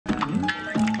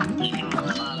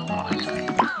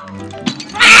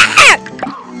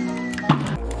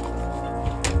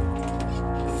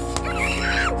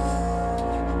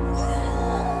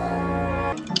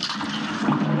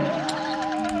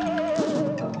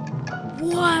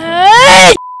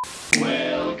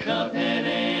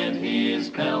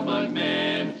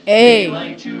Hey. They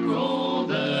like to roll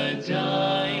the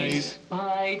dice.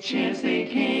 By chance they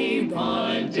came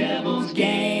on a devil's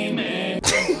game.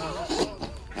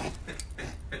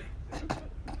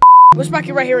 What's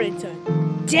Rocky right here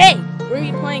today? We're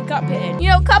gonna be playing CupHead.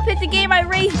 You know, CupHead, the game I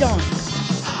raised on.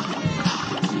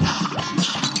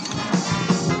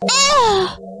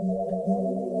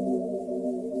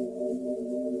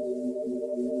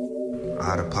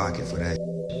 Out of pocket for that.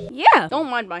 Yeah, don't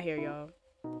mind my hair, y'all.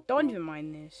 Don't even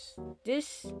mind this.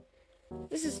 This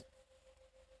is.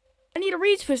 I need a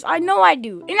read twist. I know I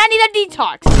do, and I need a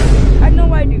detox. I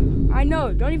know I do. I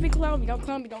know. Don't even clown me. Don't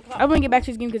clown me. Don't clown me. I want to get back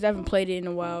to this game because I haven't played it in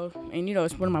a while, and you know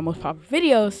it's one of my most popular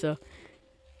videos. So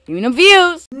give me them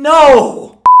views.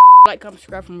 No! Like, comment,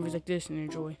 subscribe for movies like this, and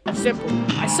enjoy. Simple.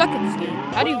 I suck at this game.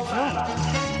 How do you jump?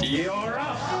 You're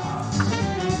up.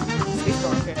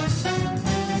 Spacebar, okay.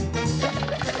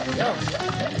 Yo.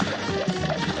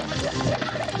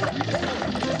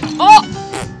 Oh!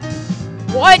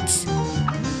 What?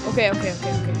 Okay. Wait,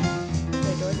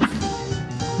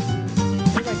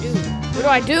 what do I do? What do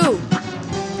I do?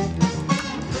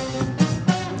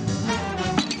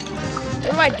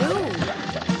 What do I do?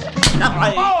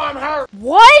 Oh, I'm hurt.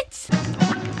 What?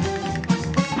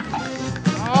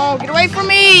 Oh, get away from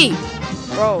me!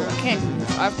 Bro, I can't do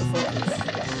this. I have to focus.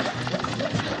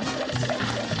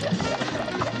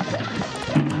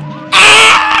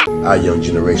 Our young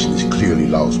generation is clearly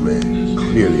lost, man.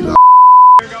 Clearly lost.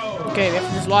 Okay, we have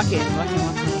to just lock in. Lock in.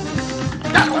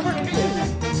 That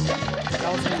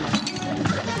was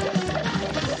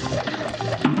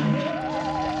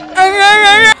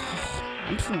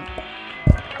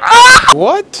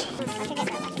What?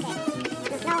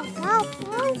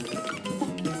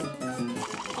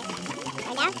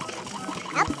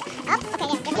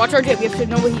 Watch our dip. We have to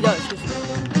know what he does. We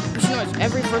should know it's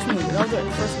every first move. That was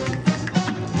the first move.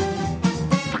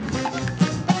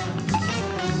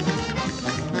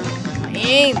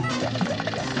 Aim.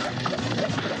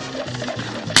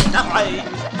 Come on.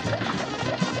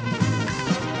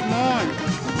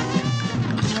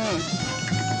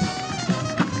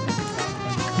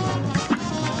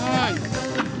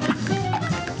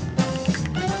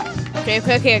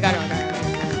 Okay, I got it.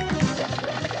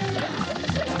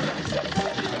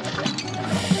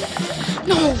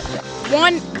 No!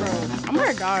 One! Bro, I'm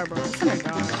gonna die, bro. I'm gonna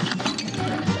die.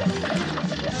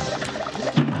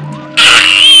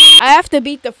 I have to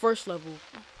beat the first level.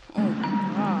 Oh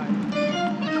my god.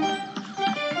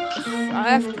 I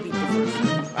have to beat the first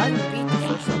level. I have to beat the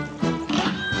first level.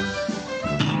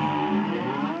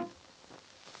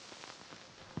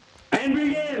 And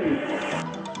begin.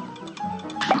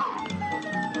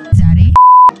 Daddy?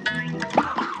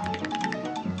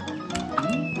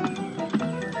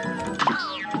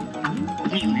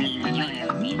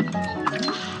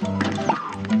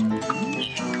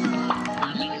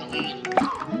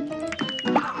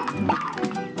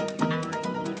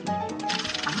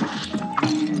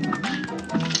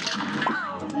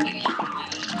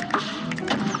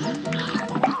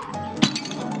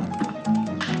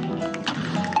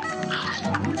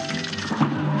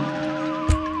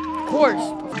 Of course.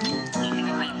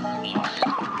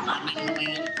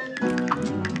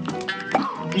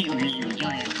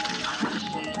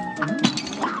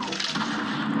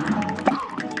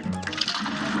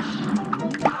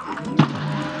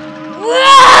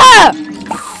 Ah!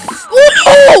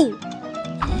 Oh!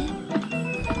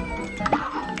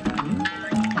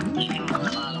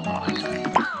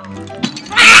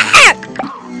 Ah!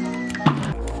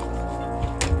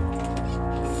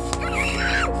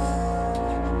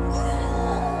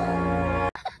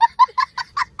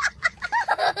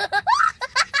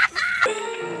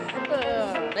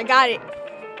 I got it.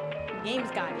 The game's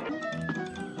got it.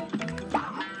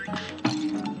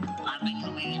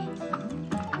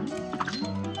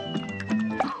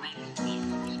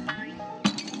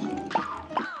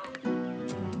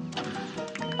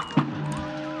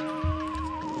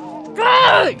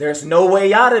 Good! There's no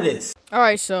way out of this.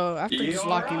 Alright, so I have to just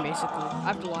lock in basically. I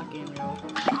have to lock in, yo.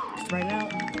 Just right now.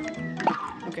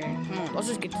 Okay, come on. Let's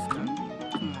just get this done.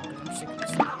 Come on, 'cause I'm sick of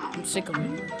this. I'm sick of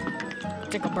it.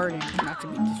 It's like a burden not to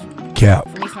beat this one. Cap.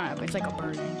 For me, it's not, but it's like a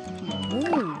burden. Come on,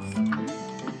 move.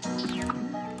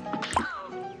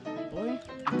 Boy.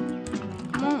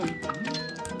 Come on.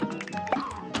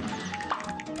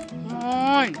 Come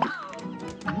on.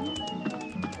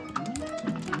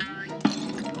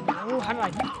 Oh, how did I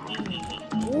do?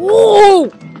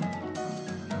 Whoa!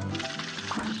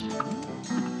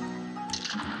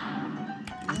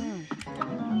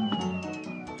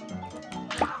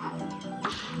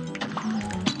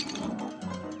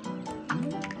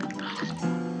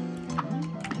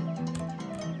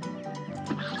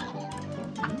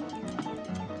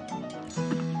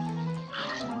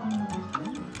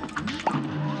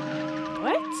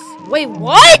 Wait,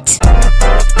 what?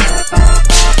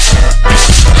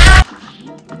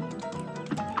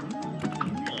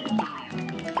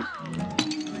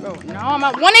 Bro, now I'm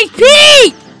at 1 HP!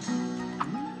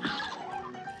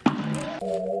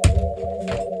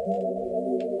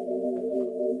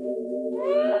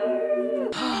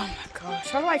 Oh my gosh,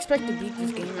 how do I expect to beat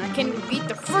this game? I can't even beat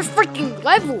the first freaking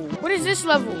level. What is this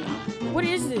level? What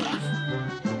is this?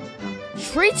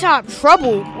 Treetop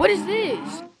Trouble? What is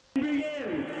this?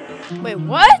 Wait,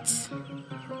 what?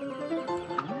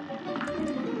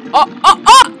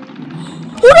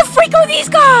 Who the freak are these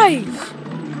guys?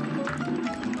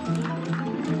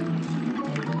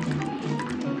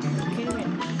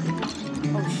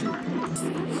 Oh shoot.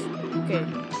 Okay.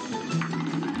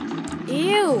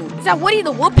 Ew. Is that Woody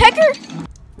the Woodpecker?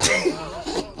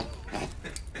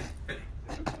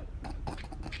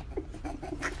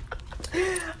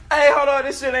 Hey, hold on,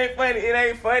 this shit ain't funny. It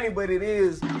ain't funny, but it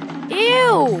is.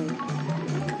 Ew.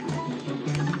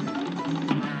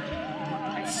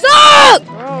 Suck!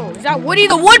 Bro, is that Woody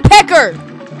the Woodpecker?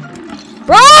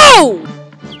 Bro!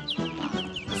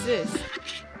 What's this?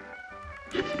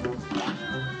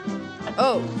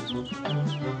 Oh.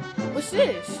 What's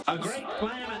this? A great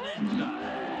slam and then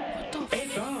What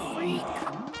the freak?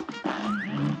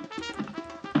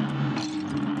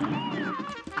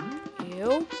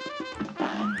 Ew.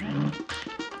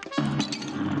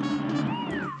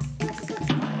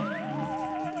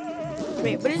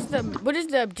 Wait, what is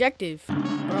the objective?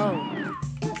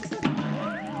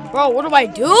 Bro, what do I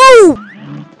do?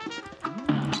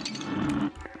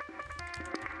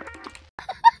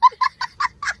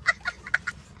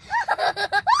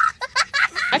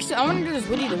 Actually, I want to do this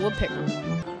Woody the Woodpecker one.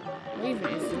 What even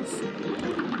is this?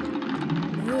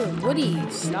 Ew, Woody,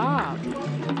 stop.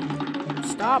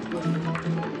 Stop, Woody.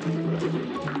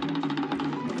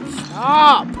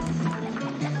 Stop.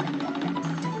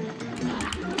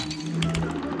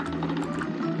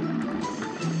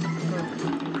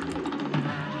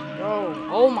 Bro,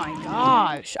 oh my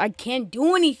gosh. I can't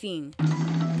do anything.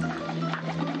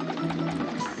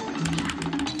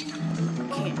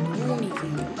 Can't do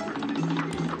anything.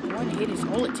 One hit is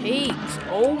all it takes.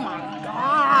 Oh my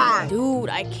god. Dude,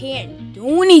 I can't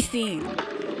do anything.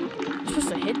 I'm supposed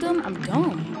to hit them? I'm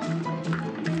dumb.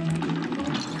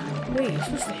 Wait, you're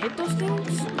supposed to hit those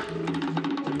things?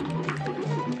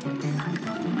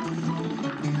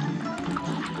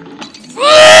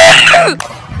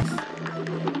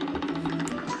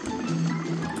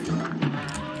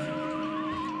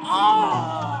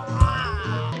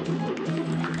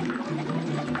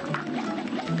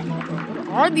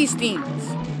 What are these things?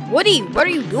 Woody, what are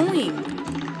you doing?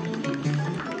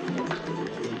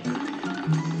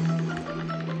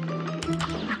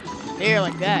 There,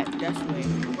 like that. That's the way.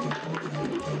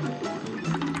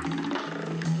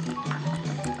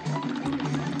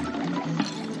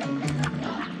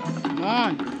 Come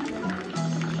on.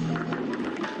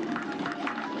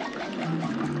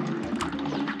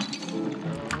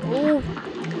 Oh.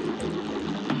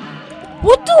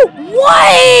 What the?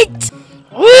 What?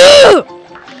 Ugh!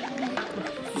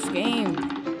 This game.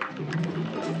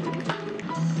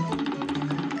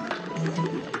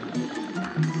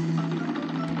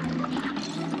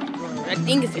 That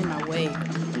thing is in my way.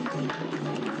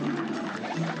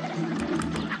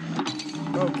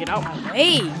 Bro, get out my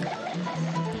way.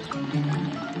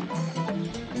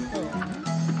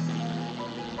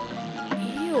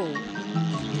 Ew.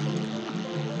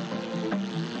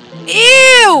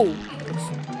 Ew!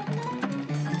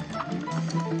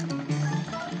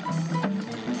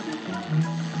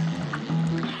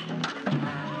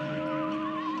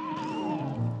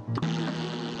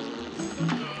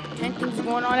 Things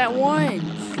going on at once.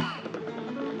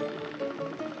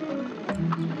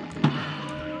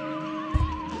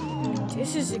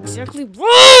 This is exactly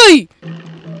right.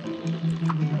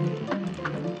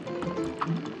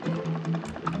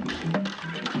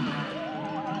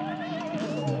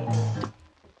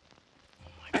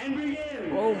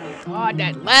 Oh my god,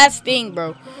 that last thing,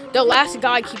 bro. The last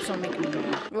guy keeps on making me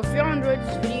mad. Well, if y'all enjoyed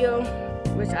this video,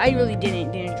 which I really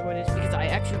didn't enjoy this because I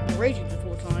actually been raging this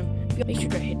whole time. Make sure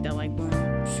to hit that like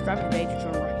button, subscribe to the page, and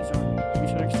join Rocky's Army.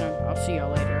 Until next time, I'll see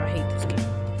y'all later. I hate this game.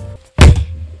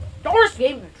 Darn, this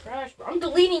game is trash, bro. I'm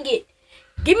deleting it.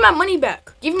 Give me my money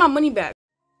back. Give me my money back.